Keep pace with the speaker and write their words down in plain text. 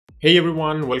Hey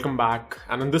everyone, welcome back.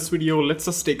 And in this video, let's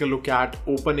just take a look at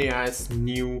OpenAI's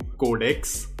new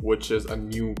codex, which is a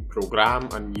new program,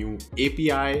 a new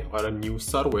API, or a new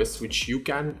service which you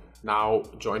can now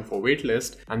join for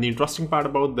waitlist. And the interesting part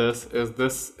about this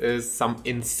is some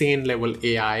insane level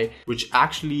AI which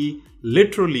actually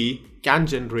literally can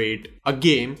generate a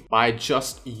game by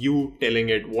just you telling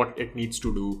it what it needs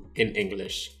to do in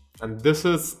English. And this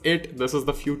is it. This is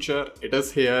the future. It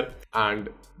is here. And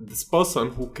this person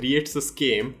who creates this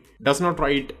game does not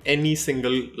write any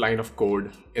single line of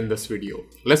code in this video.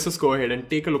 Let's just go ahead and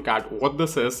take a look at what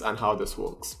this is and how this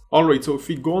works. All right, so if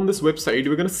we go on this website,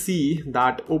 we're going to see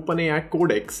that OpenAI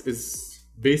Codex is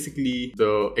basically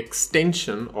the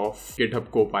extension of GitHub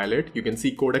Copilot. You can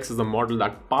see Codex is the model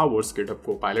that powers GitHub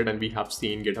Copilot, and we have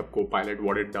seen GitHub Copilot,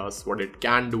 what it does, what it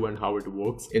can do, and how it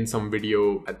works in some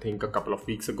video, I think a couple of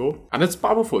weeks ago. And it's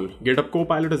powerful. GitHub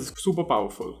Copilot is super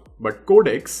powerful, but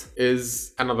Codex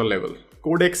is another level.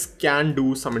 Codex can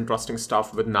do some interesting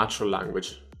stuff with natural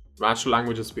language. Natural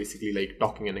language is basically like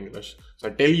talking in English. So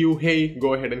I tell you, hey,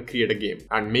 go ahead and create a game.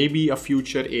 And maybe a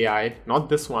future AI, not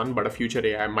this one, but a future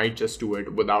AI might just do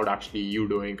it without actually you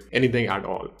doing anything at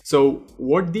all. So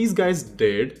what these guys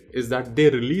did is that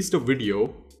they released a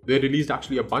video. They released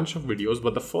actually a bunch of videos,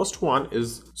 but the first one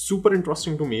is super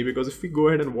interesting to me because if we go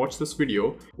ahead and watch this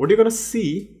video, what you're gonna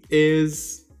see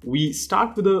is we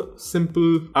start with a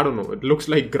simple, I don't know, it looks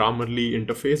like Grammarly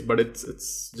interface, but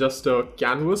it's just a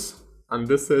canvas. And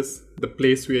this is the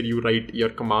place where you write your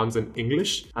commands in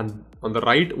English. And on the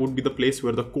right would be the place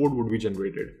where the code would be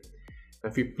generated.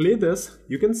 If we play this,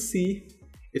 you can see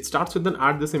it starts with an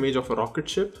add this image of a rocket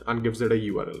ship and gives it a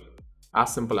URL.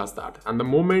 As simple as that. And the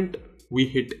moment we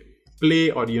hit play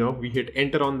or we hit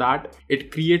enter on that,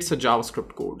 it creates a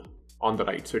JavaScript code on the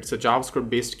right. So it's a JavaScript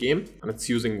based game and it's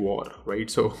using war,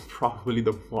 right? So probably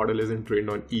the model isn't trained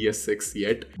on ES6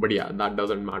 yet, but yeah, that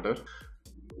doesn't matter.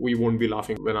 We won't be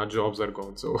laughing when our jobs are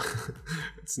gone, so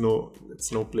it's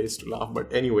no place to laugh.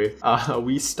 But anyway,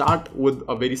 we start with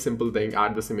a very simple thing,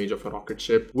 add this image of a rocket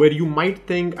ship, where you might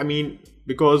think,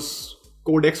 because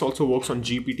Codex also works on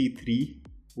GPT-3,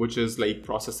 which is like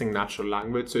processing natural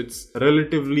language. So it's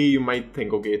relatively, you might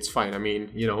think, okay, it's fine.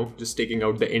 Just taking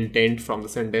out the intent from the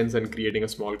sentence and creating a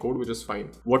small code, which is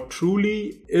fine. What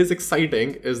truly is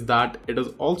exciting is that it is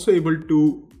also able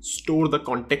to store the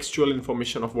contextual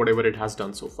information of whatever it has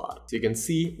done so far. So you can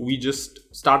see we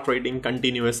just start writing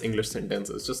continuous English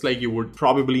sentences, just like you would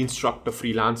probably instruct a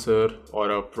freelancer or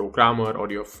a programmer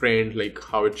or your friend, like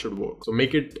how it should work. So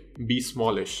make it be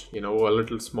smallish, a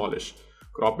little smallish.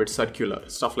 Crop it circular,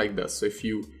 stuff like this. So if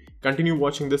you continue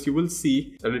watching this, you will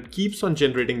see that it keeps on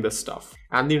generating this stuff.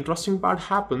 And the interesting part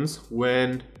happens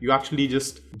when you actually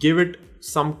just give it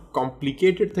some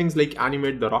complicated things like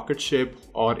animate the rocket ship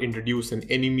or introduce an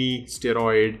enemy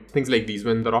steroid, things like these.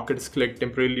 When the rocket is clicked,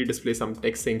 temporarily display some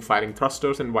text saying firing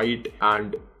thrusters in white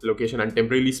and location, and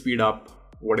temporarily speed up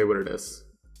whatever it is,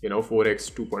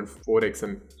 4x, 2.4x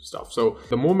and stuff. So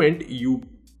the moment you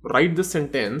write the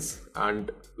sentence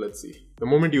and let's see, the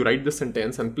moment you write the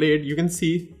sentence and play it, you can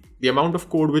see the amount of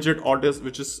code which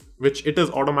it is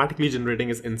automatically generating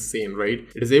is insane, right?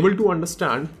 It is able to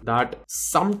understand that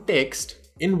some text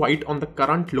in white on the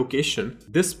current location,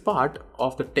 this part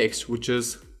of the text, which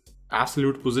is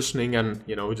absolute positioning and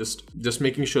just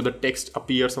making sure the text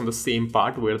appears on the same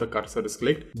part where the cursor is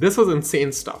clicked. This is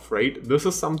insane stuff, right? This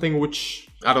is something which,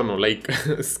 I don't know, like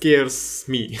scares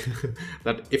me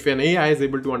that if an AI is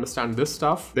able to understand this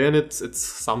stuff, then it's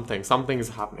something is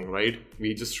happening, right?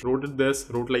 We just wrote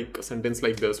like a sentence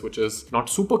like this, which is not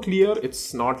super clear.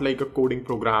 It's not like a coding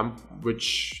program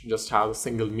which just has a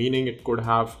single meaning. It could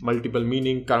have multiple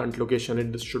meaning, current location.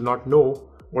 It just should not know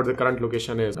what the current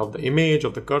location is of the image,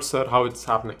 of the cursor, how it's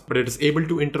happening. But it is able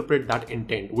to interpret that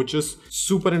intent, which is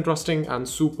super interesting and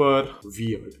super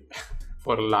weird,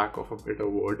 for a lack of a better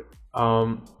word.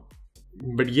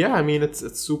 But yeah,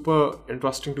 it's super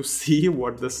interesting to see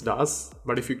what this does.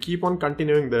 But if you keep on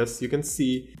continuing this, you can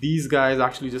see these guys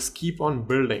actually just keep on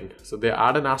building. So they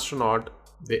add an astronaut,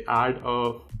 they add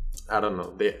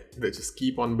they just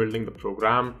keep on building the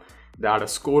program. They add a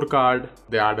scorecard,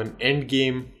 they add an end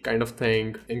game kind of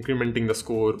thing, incrementing the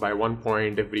score by 1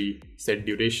 point every set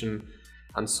duration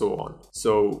and so on.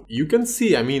 So you can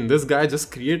see, this guy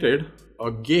just created a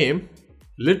game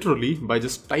literally by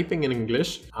just typing in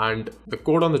English, and the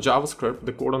code on the JavaScript,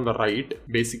 the code on the right,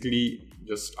 basically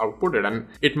just output it. And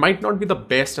it might not be the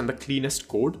best and the cleanest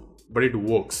code, but it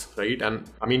works, right?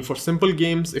 And for simple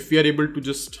games, if we are able to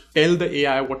just tell the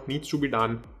AI what needs to be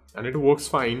done and it works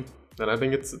fine, then I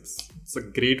think it's a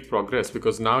great progress,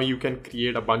 because now you can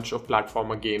create a bunch of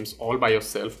platformer games all by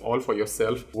yourself, all for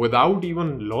yourself, without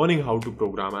even learning how to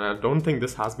program. And I don't think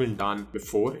this has been done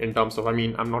before in terms of, I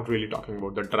mean, I'm not really talking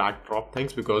about the drag drop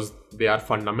things because they are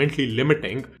fundamentally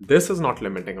limiting. This is not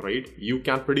limiting, right? You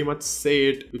can pretty much say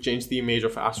it to change the image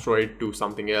of asteroid to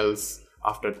something else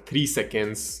after 3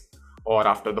 seconds or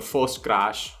after the first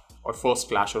crash or first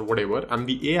clash or whatever, and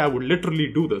the AI would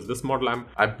literally do this. This model,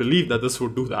 I believe that this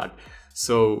would do that.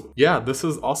 So yeah, this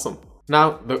is awesome.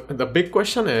 Now the big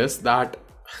question is that,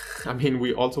 I mean,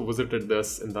 we also visited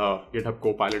this in the GitHub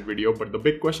Copilot video, but the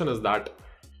big question is that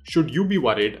should you be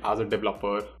worried as a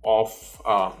developer of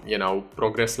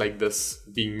progress like this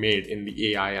being made in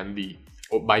the AI and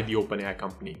by the OpenAI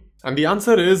company? And the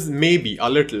answer is maybe a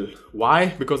little. Why?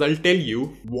 Because I'll tell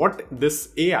you what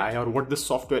this AI or what this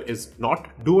software is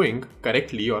not doing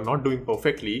correctly or not doing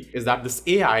perfectly is that this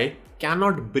AI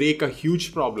cannot break a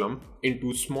huge problem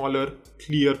into smaller,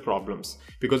 clear problems.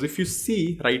 Because if you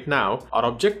see right now, our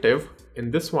objective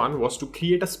in this one was to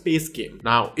create a space game.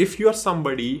 Now, if you are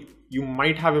somebody, you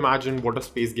might have imagined what a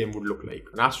space game would look like.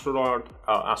 An astronaut,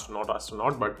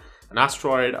 but an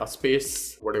asteroid, a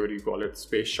space, whatever you call it,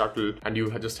 space shuttle, and you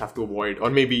just have to avoid, or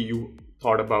maybe you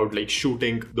thought about like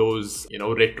shooting those,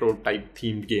 retro type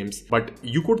themed games. But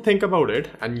you could think about it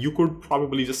and you could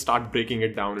probably just start breaking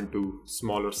it down into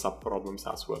smaller sub problems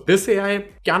as well. This AI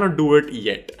cannot do it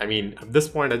yet. I mean, at this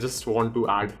point, I just want to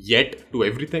add yet to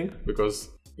everything because,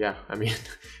 yeah, I mean,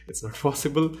 it's not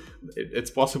possible. It's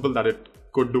possible that it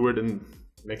could do it in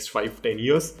next 5-10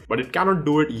 years, but it cannot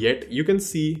do it yet. You can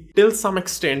see till some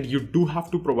extent you do have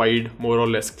to provide more or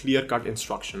less clear-cut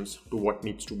instructions to what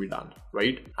needs to be done,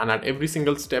 right? And at every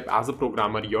single step as a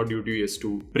programmer, your duty is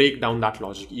to break down that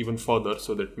logic even further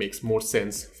so that it makes more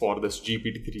sense for this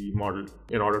GPT-3 model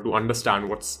in order to understand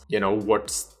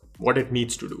what it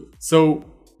needs to do. So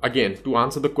again, to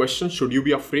answer the question, should you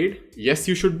be afraid? Yes,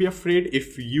 you should be afraid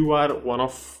if you are one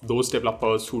of those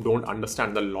developers who don't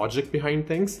understand the logic behind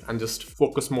things and just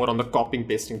focus more on the copying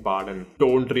pasting part and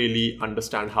don't really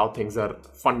understand how things are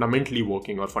fundamentally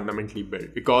working or fundamentally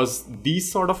built. Because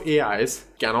these sort of AIs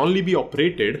can only be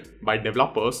operated by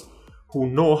developers who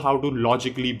know how to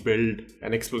logically build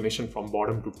an explanation from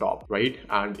bottom to top, right?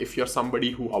 And if you're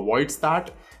somebody who avoids that,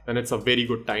 then it's a very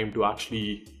good time to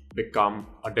actually become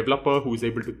a developer who is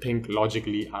able to think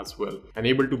logically as well and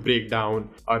able to break down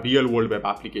a real world web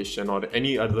application or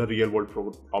any other real world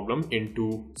problem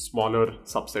into smaller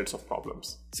subsets of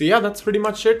problems. So yeah, that's pretty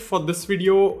much it for this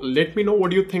video. Let me know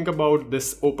what you think about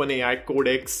this OpenAI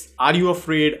Codex. Are you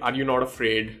afraid? Are you not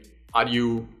afraid? Are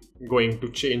you going to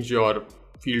change your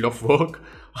field of work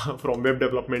from web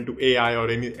development to AI or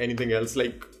anything else?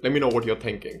 Like, let me know what you're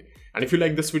thinking. And if you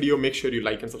like this video, make sure you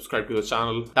like and subscribe to the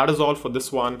channel. That is all for this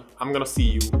one. I'm gonna see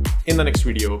you in the next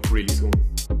video really soon.